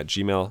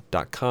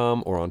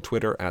circleoffilm@gmail.com or on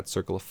Twitter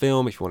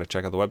 @circleoffilm. If you want to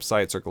check out the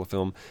website,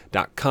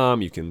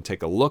 circleoffilm.com, you can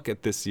take a look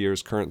at this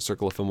year's current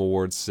Circle of Film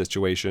Awards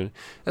situation,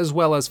 as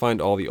well as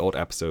find all the old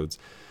episodes.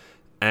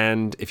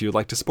 And if you would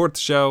like to support the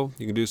show,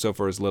 you can do so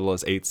for as little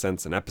as 8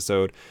 cents an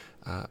episode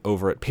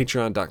over at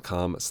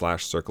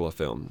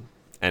patreon.com/circleoffilm.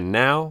 And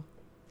now,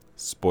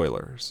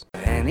 spoilers.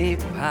 Any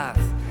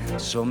path,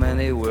 so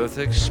many worth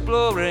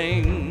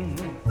exploring.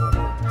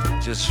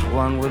 Just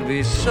one would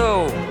be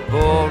so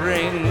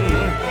boring.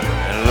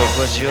 And look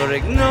what you're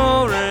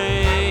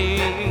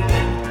ignoring.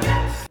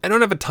 I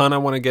don't have a ton I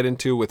want to get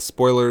into with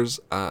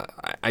spoilers.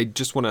 I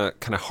just want to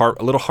kind of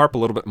harp a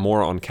little bit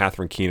more on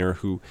Catherine Keener,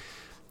 who,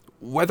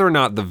 whether or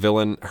not the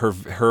villain,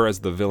 her as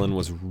the villain,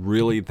 was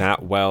really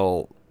that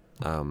well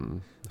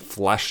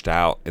fleshed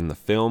out in the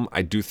film,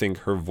 I do think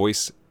her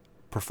voice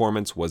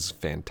performance was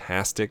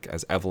fantastic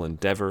as Evelyn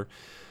Dever.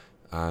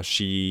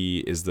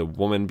 She is the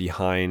woman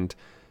behind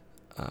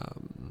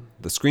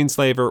The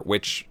Screenslaver,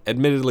 which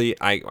admittedly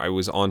I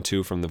was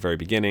onto from the very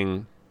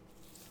beginning.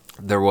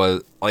 There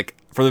was,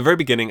 from the very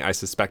beginning, I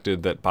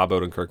suspected that Bob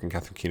Odenkirk and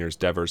Catherine Keener's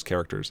Devers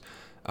characters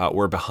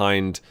were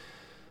behind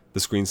The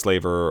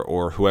Screenslaver,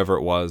 or whoever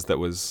it was that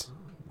was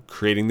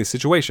creating these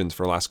situations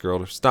for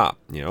Elastigirl to stop.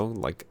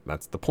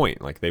 That's the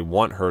point. They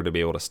want her to be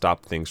able to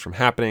stop things from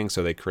happening,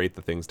 so they create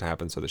the things to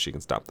happen so that she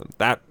can stop them.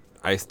 That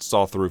I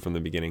saw through from the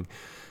beginning.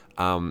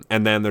 And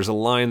then there's a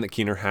line that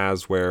Keener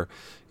has where,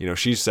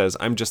 she says,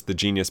 "I'm just the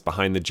genius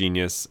behind the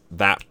genius."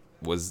 That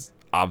was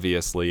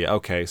obviously,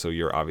 okay, so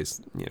you're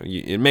obvious,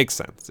 it makes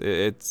sense.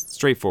 It's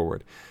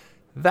straightforward.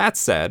 That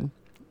said,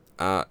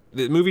 the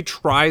movie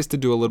tries to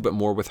do a little bit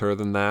more with her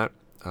than that,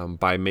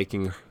 by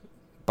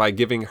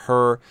giving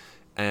her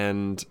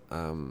and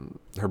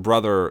her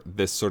brother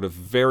this sort of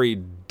very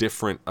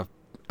different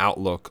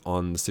outlook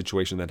on the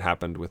situation that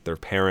happened with their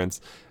parents,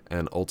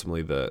 and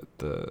ultimately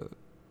the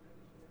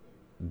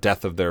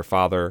death of their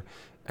father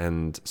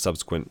and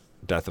subsequent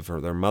death of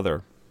their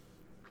mother.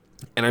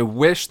 And I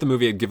wish the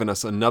movie had given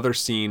us another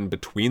scene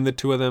between the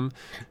two of them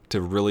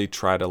to really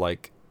try to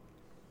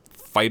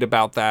fight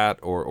about that,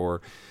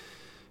 or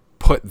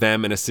put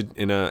them in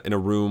a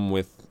room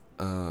with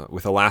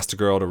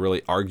Elastigirl to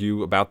really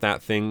argue about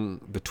that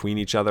thing between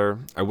each other.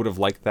 I would have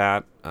liked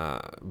that,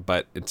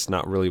 but it's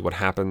not really what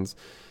happens.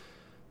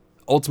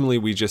 Ultimately,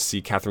 we just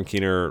see Catherine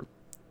Keener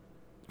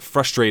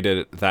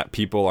frustrated that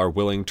people are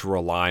willing to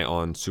rely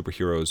on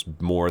superheroes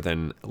more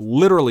than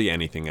literally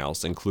anything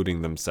else,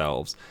 including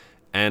themselves.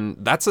 And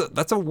that's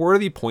a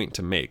worthy point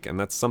to make, and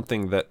that's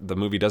something that the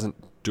movie doesn't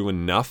do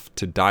enough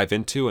to dive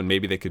into, and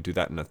maybe they could do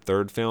that in a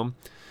third film.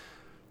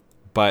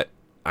 But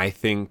I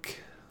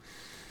think,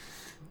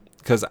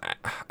 because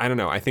I don't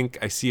know, I think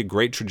I see a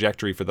great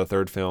trajectory for the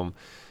third film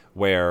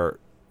where,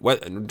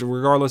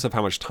 regardless of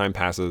how much time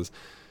passes,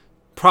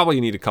 probably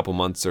you need a couple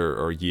months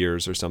or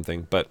years or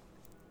something, but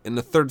in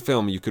the third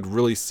film you could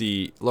really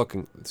see, look,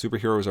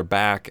 superheroes are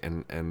back,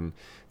 and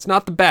it's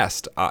not the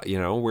best,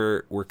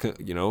 we're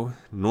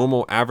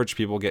normal average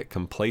people get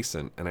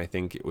complacent, and I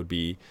think it would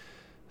be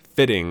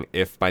fitting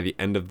if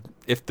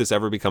if this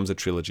ever becomes a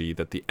trilogy,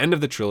 that the end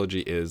of the trilogy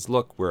is,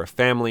 look, we're a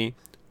family,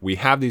 we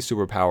have these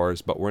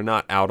superpowers, but we're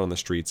not out on the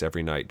streets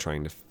every night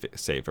trying to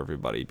save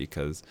everybody,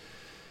 because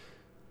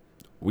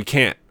we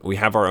can't. We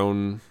have our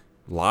own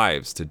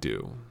lives to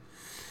do,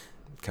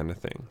 kind of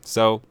thing.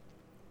 So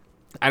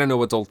I don't know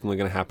what's ultimately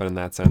going to happen in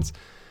that sense.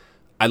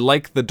 I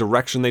like the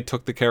direction they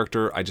took the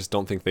character. I just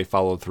don't think they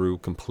followed through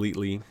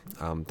completely.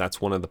 That's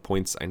one of the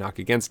points I knock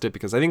against it,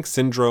 because I think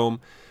Syndrome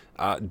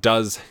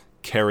does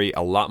carry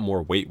a lot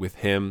more weight with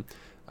him.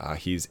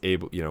 He's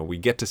able, we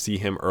get to see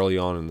him early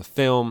on in the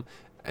film,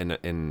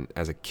 and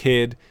as a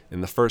kid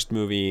in the first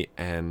movie,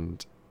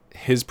 and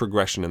his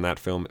progression in that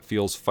film, it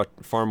feels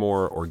far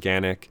more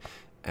organic,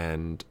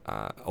 and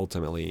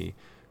ultimately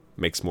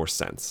makes more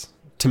sense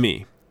to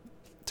me.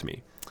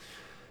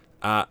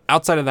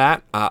 Outside of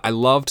that, I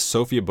loved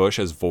Sophia Bush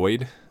as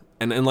Void.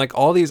 And like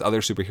all these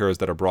other superheroes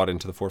that are brought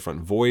into the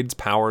forefront, Void's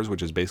powers,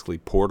 which is basically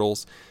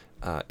portals,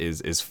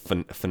 is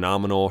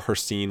phenomenal. Her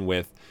scene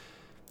with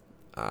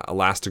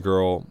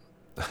Elastigirl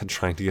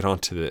trying to get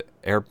onto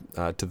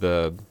the to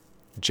the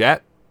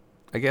jet,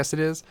 I guess it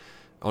is,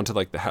 onto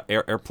like the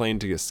airplane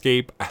to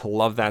escape. I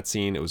love that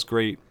scene. It was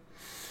great.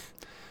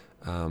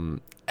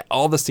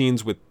 All the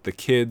scenes with the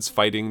kids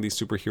fighting these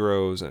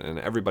superheroes and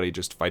everybody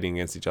just fighting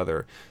against each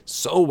other,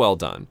 so well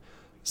done,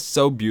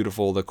 so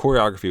beautiful. The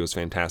choreography was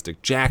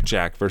fantastic.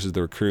 Jack versus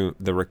the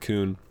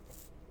raccoon.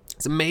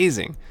 It's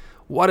amazing.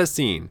 What a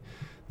scene.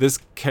 This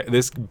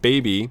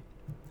baby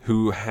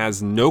who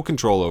has no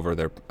control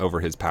over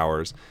his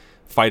powers,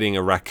 fighting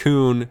a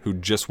raccoon who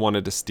just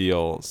wanted to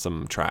steal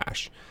some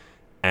trash.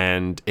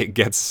 And it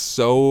gets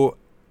so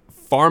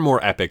far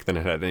more epic than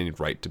it had any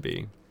right to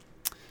be.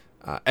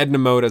 Edna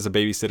Mode as a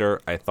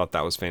babysitter, I thought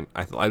that was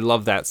I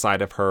love that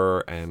side of her,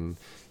 and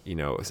you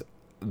know,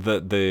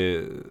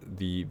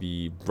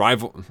 the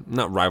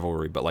not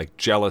rivalry, but like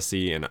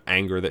jealousy and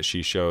anger that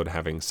she showed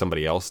having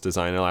somebody else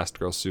design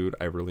Elastigirl's suit.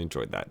 I really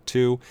enjoyed that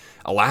too.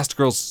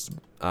 Elastigirl's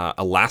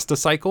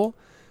Elasticycle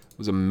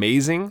was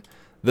amazing.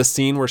 The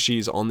scene where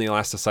she's on the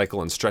Elasticycle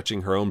and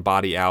stretching her own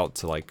body out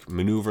to like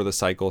maneuver the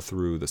cycle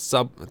through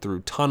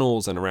through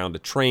tunnels and around a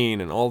train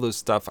and all this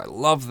stuff. I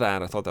love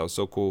that. I thought that was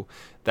so cool.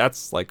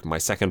 That's like my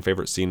second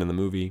favorite scene in the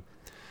movie.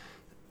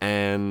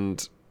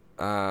 And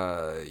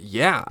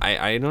yeah,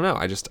 I don't know.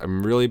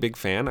 I'm really a big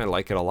fan. I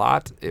like it a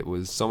lot. It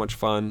was so much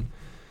fun.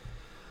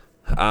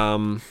 We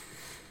don't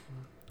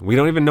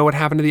even know what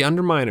happened to the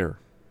Underminer.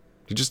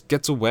 He just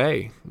gets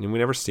away and we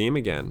never see him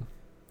again.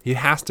 He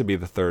has to be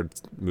the third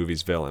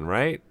movie's villain,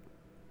 right?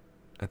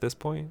 At this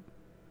point,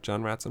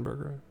 John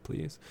Ratzenberger,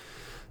 please.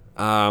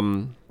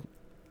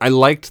 I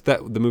liked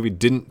that the movie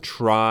didn't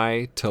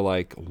try to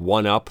like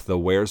one up the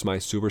 "Where's my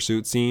super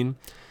suit" scene.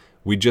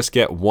 We just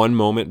get one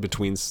moment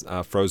between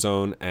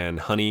Frozone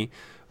and Honey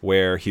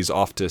where he's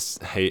off to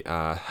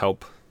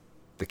help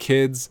the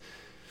kids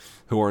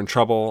who are in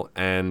trouble,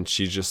 and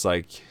she's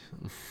like,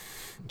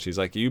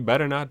 "You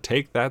better not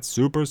take that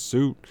super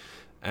suit,"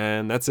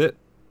 and that's it.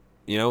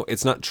 You know,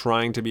 it's not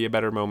trying to be a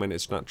better moment.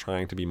 It's not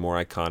trying to be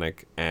more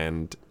iconic.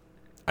 And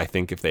I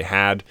think if they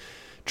had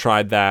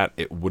tried that,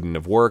 it wouldn't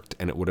have worked,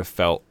 and it would have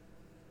felt,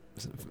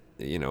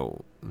 you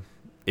know,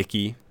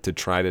 icky to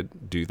try to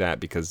do that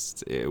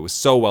because it was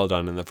so well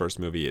done in the first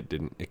movie.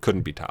 It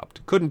couldn't be topped.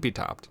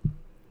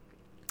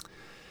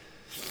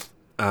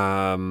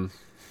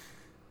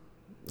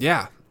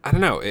 Yeah, I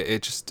don't know.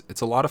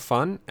 It's a lot of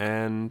fun,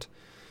 and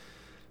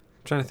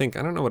I'm trying to think.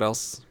 I don't know what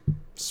else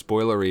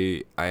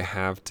spoilery I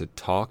have to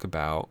talk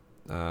about.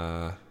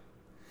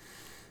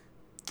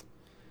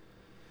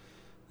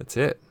 That's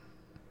it.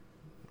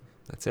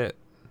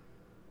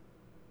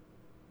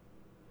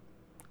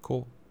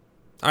 Cool.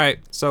 All right,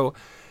 so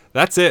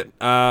that's it.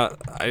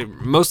 I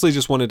mostly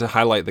just wanted to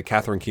highlight the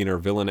Catherine Keener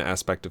villain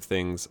aspect of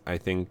things. I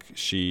think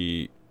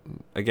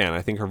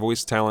her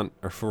voice talent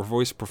or her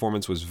voice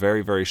performance was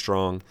very, very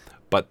strong,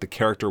 but the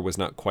character was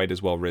not quite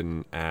as well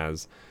written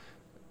as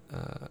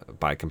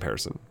by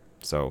comparison.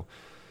 So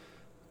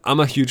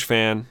I'm a huge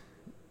fan.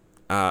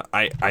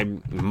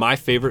 I'm my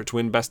favorite to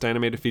win Best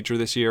Animated Feature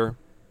this year.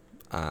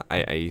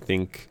 I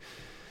think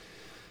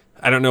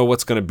I don't know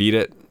what's going to beat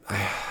it.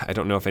 I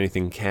don't know if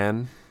anything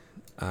can.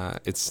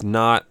 It's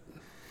not.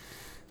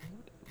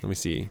 Let me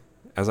see.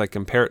 As I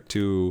compare it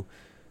to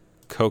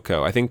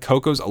Coco, I think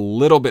Coco's a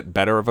little bit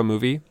better of a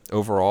movie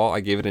overall. I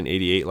gave it an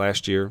 88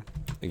 last year.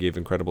 I gave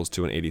Incredibles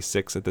 2 an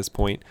 86 at this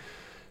point.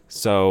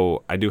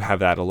 So I do have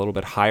that a little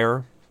bit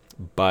higher,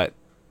 but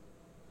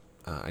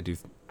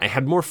I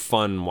had more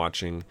fun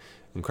watching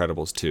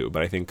Incredibles 2,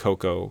 but I think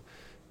Coco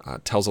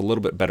tells a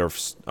little bit better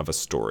of a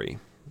story,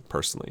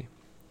 personally.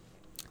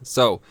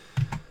 So,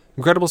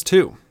 Incredibles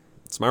 2.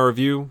 It's my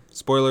review.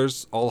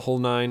 Spoilers, all the whole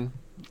nine.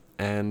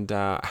 And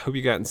I hope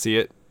you got and see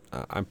it.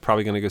 I'm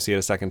probably going to go see it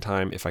a second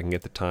time if I can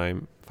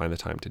find the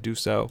time to do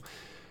so.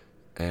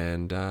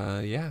 And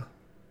yeah,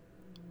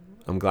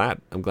 I'm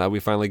glad. I'm glad we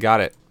finally got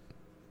it.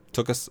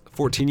 Took us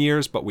 14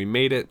 years, but we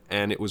made it,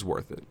 and it was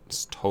worth it.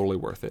 It's totally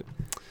worth it.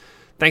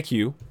 Thank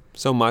you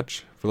so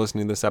much for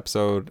listening to this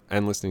episode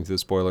and listening to the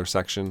spoiler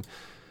section.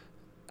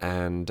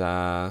 And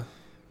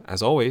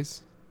as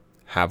always,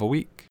 have a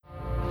week.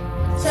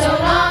 So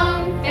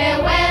long,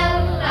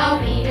 farewell, I'll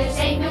be to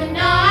say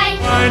goodnight.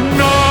 I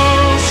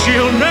know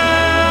she'll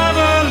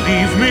never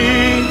leave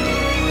me,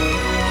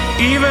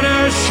 even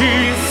as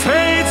she